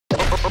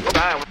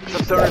Hi,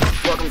 what's up,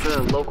 stoners? Welcome to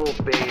the local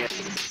band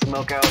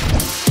Smokeout.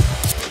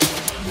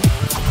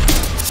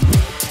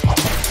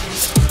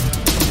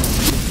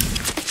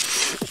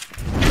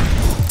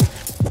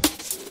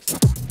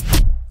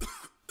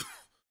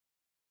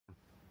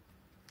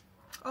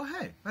 Oh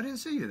hey, I didn't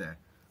see you there.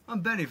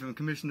 I'm Benny from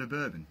Commissioner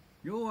Bourbon.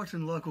 You're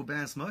watching local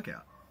band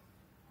Smokeout.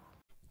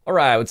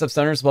 Alright, what's up,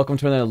 stoners? Welcome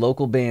to another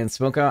local band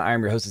Smokeout. I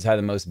am your host, is High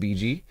the Most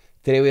BG.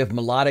 Today we have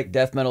melodic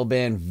death metal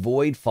band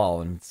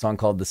Voidfallen, a song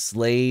called The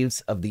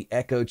Slaves of the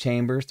Echo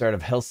Chamber, started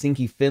of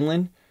Helsinki,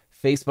 Finland.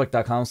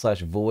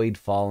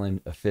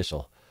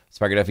 Facebook.com/VoidFallenOfficial.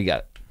 Spark it up if you got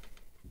it.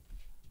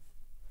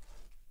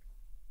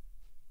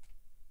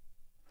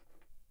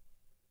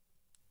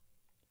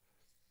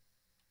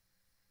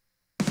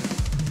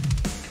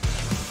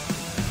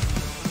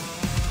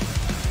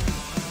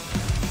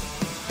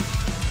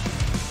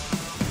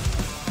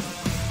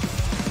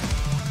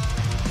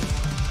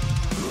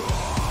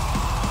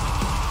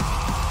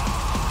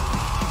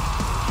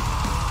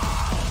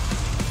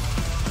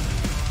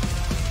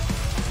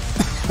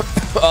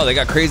 Oh, they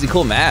got crazy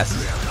cool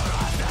masks.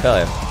 Hell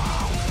yeah.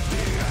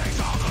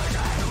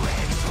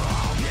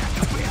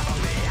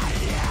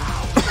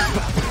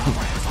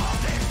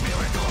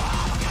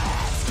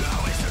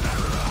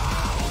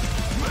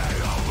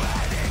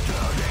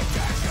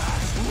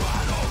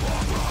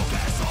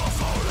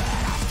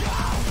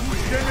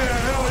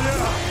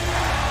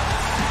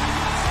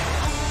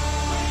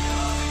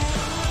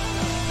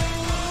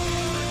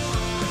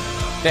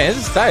 Damn,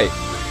 this is tight.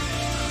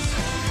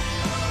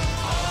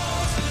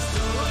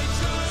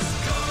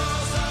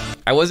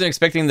 I wasn't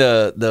expecting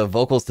the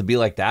vocals to be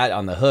like that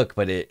on the hook,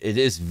 but it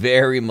is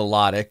very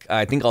melodic.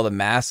 I think all the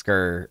masks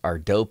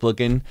are dope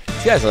looking.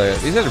 These guys are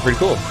pretty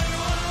cool.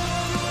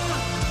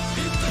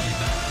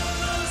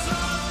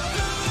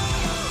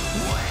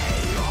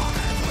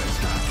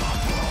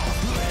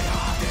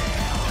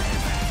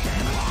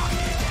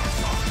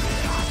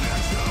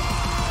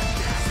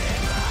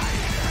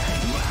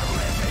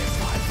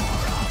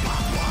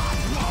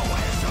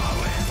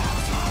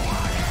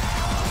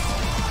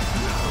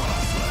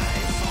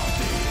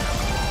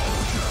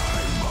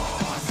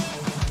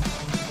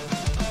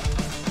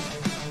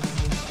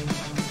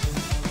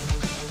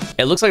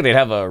 It looks like they'd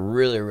have a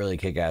really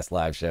kick-ass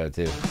live show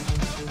too.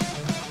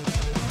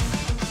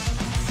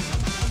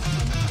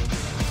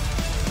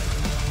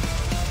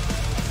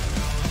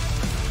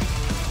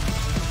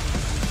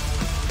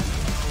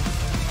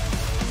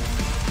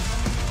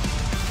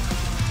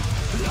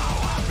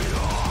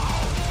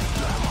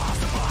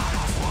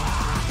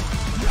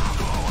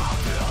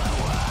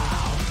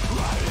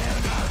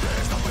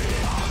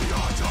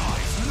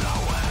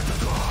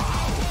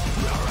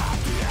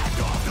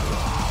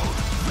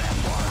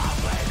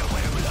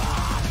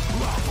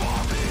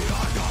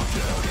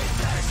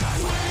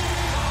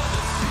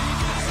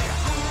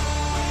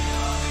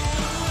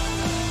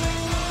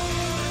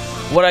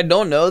 What I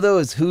don't know though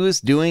is who's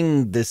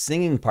doing the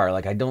singing part.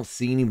 Like, I don't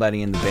see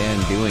anybody in the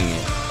band doing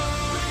it.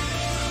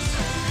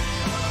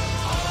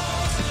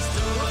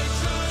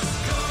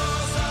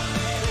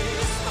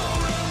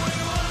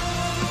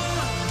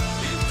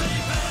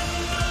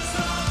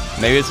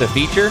 Maybe it's a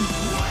feature?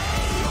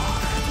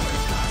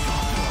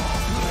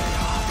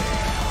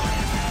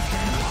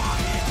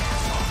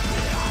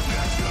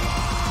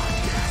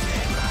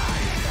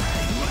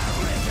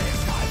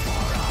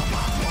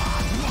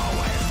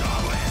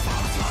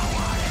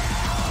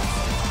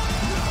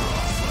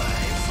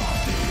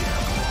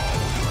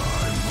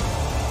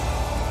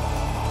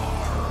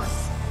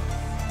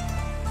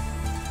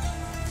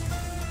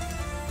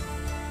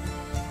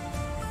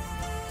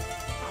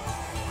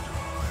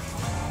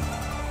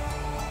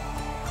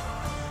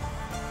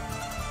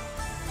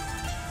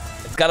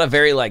 It's got a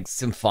very like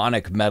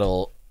symphonic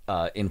metal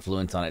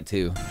influence on it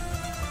too,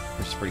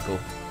 which is pretty cool.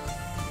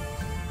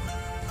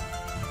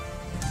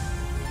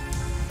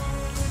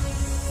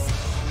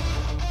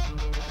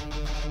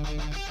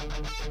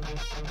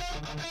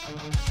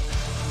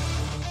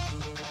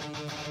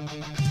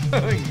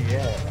 Oh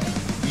yeah.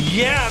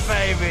 Yeah,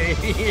 baby.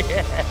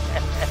 Yeah.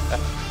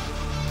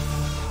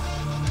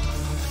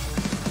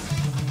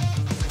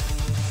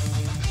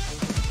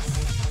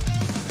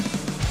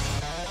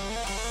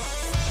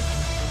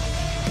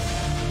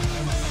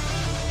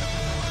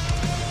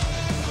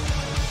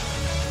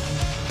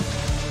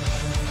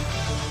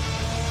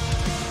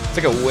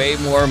 It's like a way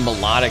more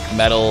melodic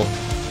metal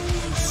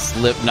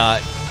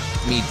Slipknot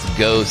meets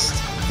Ghost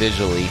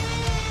visually.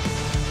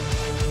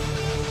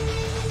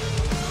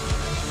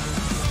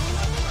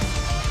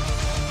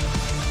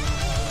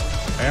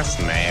 That's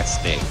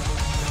nasty.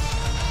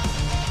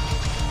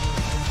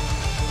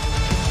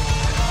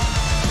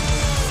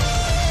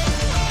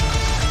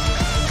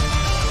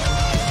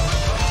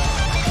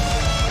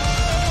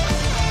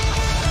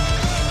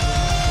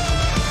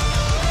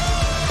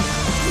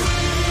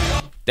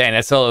 Dang,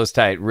 that solo is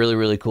tight.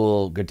 Really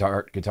cool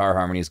guitar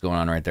harmonies going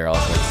on right there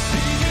also.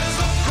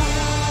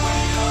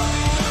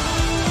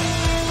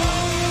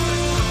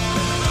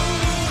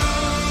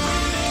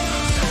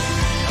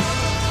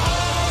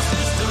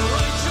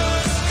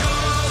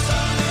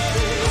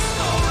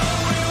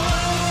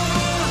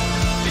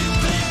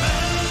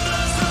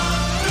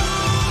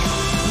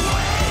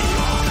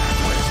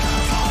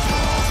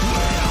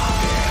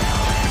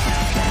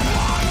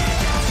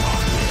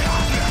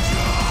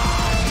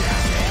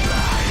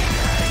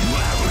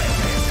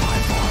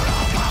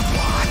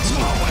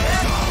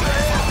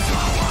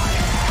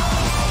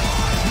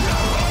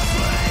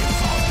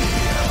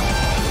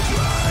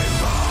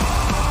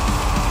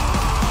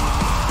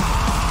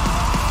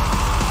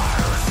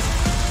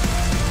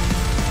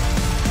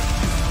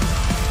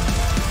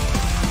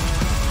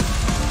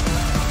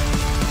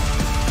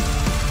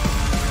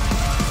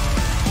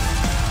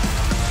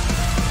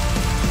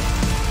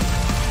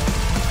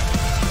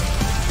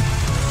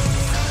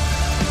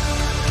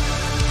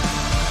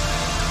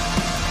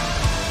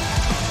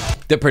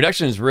 The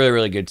production is really,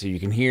 really good too. You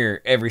can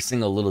hear every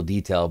single little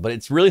detail, but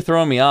it's really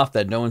throwing me off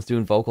that no one's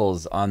doing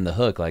vocals on the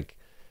hook. Like,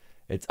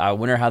 I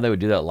wonder how they would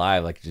do that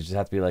live. Like, it just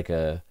have to be like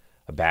a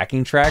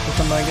backing track or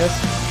something, I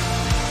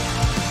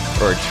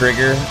guess, or a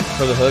trigger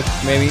for the hook,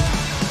 maybe.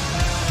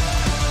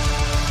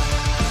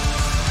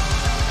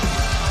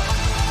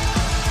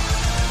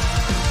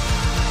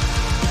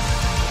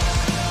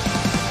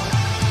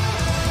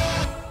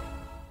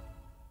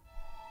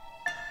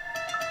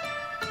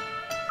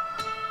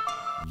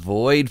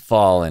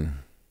 Voidfallen,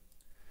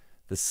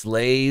 the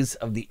Slaves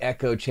of the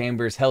Echo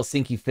Chambers,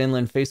 Helsinki,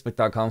 Finland,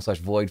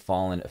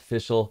 facebook.com/Voidfallen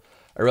official.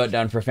 I wrote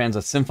down for fans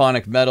of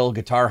symphonic metal,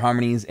 guitar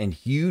harmonies, and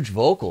huge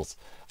vocals.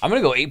 I'm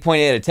going to go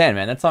 8.8 out of 10,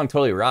 man. That song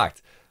totally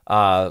rocked.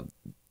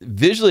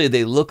 Visually,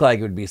 they look like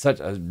it would be such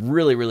a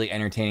really, really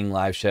entertaining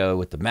live show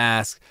with the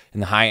mask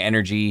and the high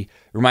energy.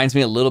 Reminds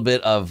me a little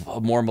bit of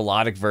a more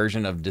melodic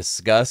version of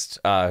Disgust,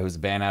 who's a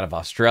band out of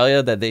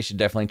Australia that they should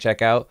definitely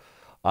check out.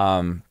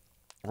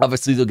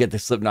 Obviously, they'll get the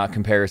Slipknot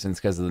comparisons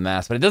because of the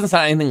mask, but it doesn't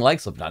sound anything like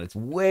Slipknot. It's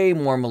way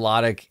more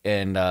melodic,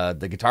 and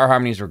the guitar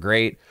harmonies were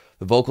great.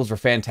 The vocals were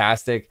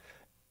fantastic.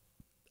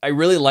 I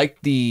really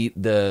liked the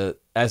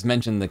as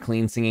mentioned, the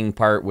clean singing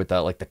part with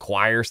like the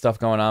choir stuff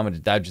going on,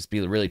 but that'd just be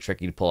really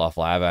tricky to pull off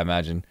live, I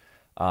imagine.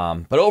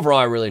 But overall,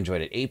 I really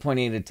enjoyed it.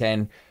 8.8 out of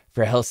 10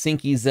 for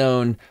Helsinki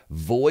Zone,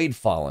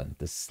 Voidfallen,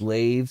 the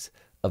Slaves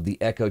of the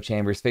Echo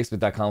Chambers,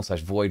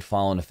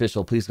 facebook.com/Voidfallen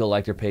official. Please go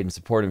like their page and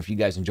support them if you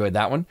guys enjoyed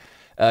that one.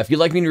 If you'd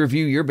like me to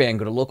review your band,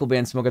 go to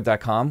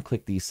localbandsmokeout.com,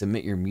 click the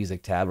Submit Your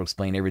Music tab. It'll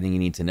explain everything you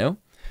need to know.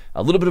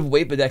 A little bit of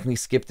wait, but that can be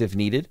skipped if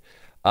needed.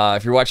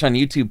 If you're watching on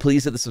YouTube,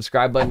 please hit the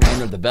subscribe button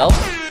and the bell,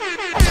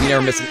 so you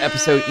never miss an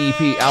episode,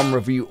 EP, album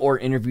review, or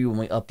interview when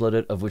we upload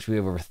it, of which we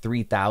have over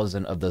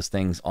 3,000 of those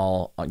things.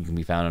 All you can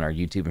be found on our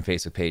YouTube and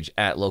Facebook page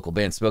at Local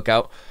Band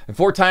Smokeout. And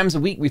 4 times a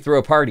week, we throw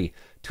a party.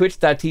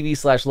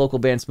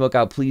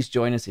 Twitch.tv/localbandsmokeout. Please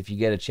join us if you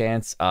get a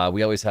chance.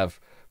 We always have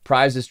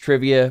prizes,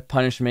 trivia,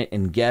 punishment,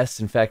 and guests.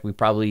 In fact, we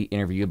probably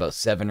interview about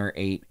 7 or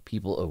 8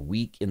 people a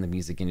week in the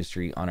music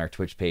industry on our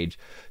Twitch page,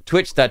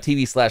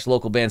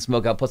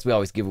 twitch.tv/localbandsmokeout. Plus, we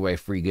always give away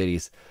free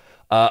goodies.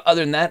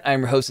 Other than that,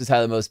 I'm your host,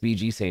 How the Most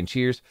BG, saying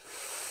cheers,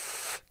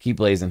 keep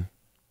blazing,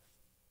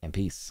 and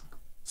peace.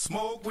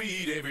 Smoke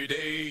weed every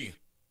day.